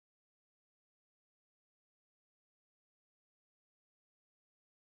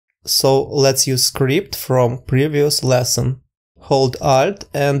So let's use script from previous lesson. Hold Alt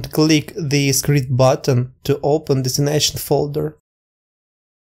and click the script button to open destination folder.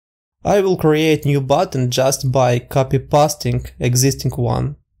 I will create new button just by copy-pasting existing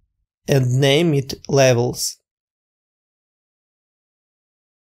one and name it Levels.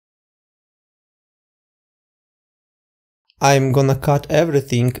 I'm gonna cut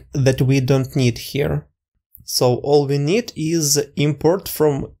everything that we don't need here. So all we need is import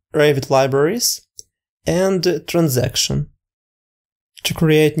from Revit libraries and transaction. To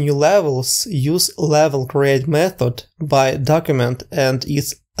create new levels, use level create method by document and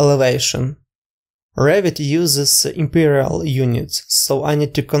its elevation. Revit uses imperial units, so I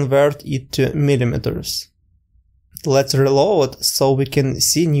need to convert it to millimeters. Let's reload so we can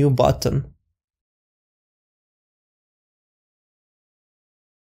see new button.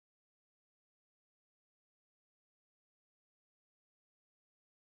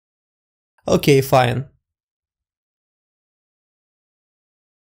 Okay, fine.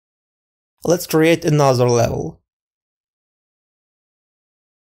 Let's create another level.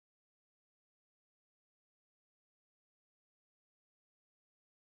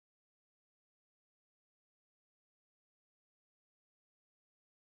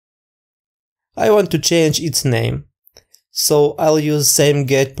 I want to change its name, so I'll use same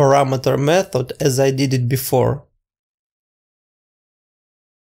getParameter method as I did it before.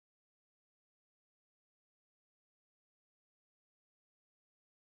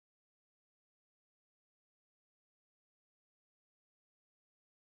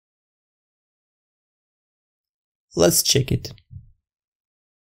 Let's check it.